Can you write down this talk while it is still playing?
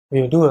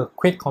we'll do a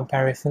quick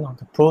comparison of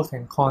the pros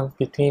and cons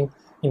between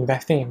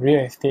investing in real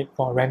estate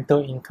for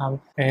rental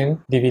income and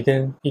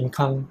dividend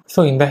income.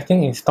 So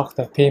investing in stocks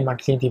that pay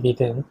monthly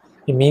dividend,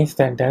 it means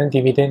that the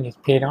dividend is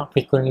paid out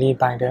frequently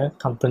by the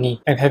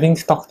company. And having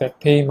stocks that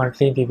pay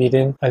monthly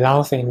dividend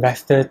allows the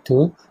investor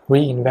to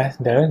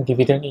reinvest the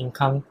dividend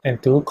income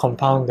and to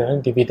compound the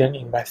dividend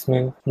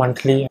investment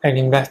monthly. And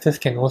investors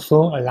can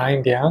also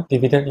align their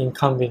dividend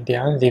income with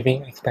their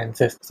living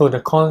expenses. So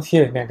the cons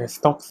here is that the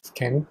stocks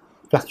can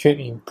fluctuate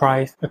in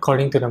price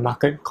according to the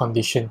market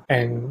condition.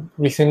 And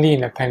recently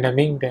in the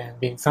pandemic, there have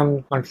been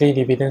some monthly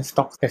dividend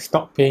stocks that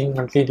stopped paying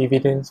monthly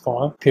dividends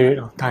for a period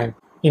of time.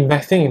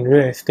 Investing in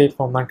real estate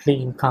for monthly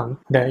income,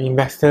 the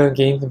investor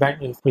gains back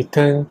its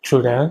return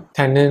through the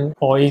tenant,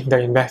 or if the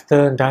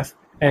investor does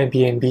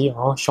Airbnb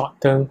or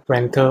short-term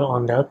rental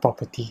on the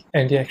property.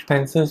 And the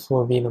expenses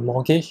will be the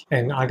mortgage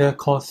and other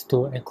costs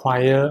to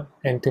acquire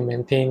and to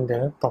maintain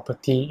the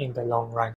property in the long run.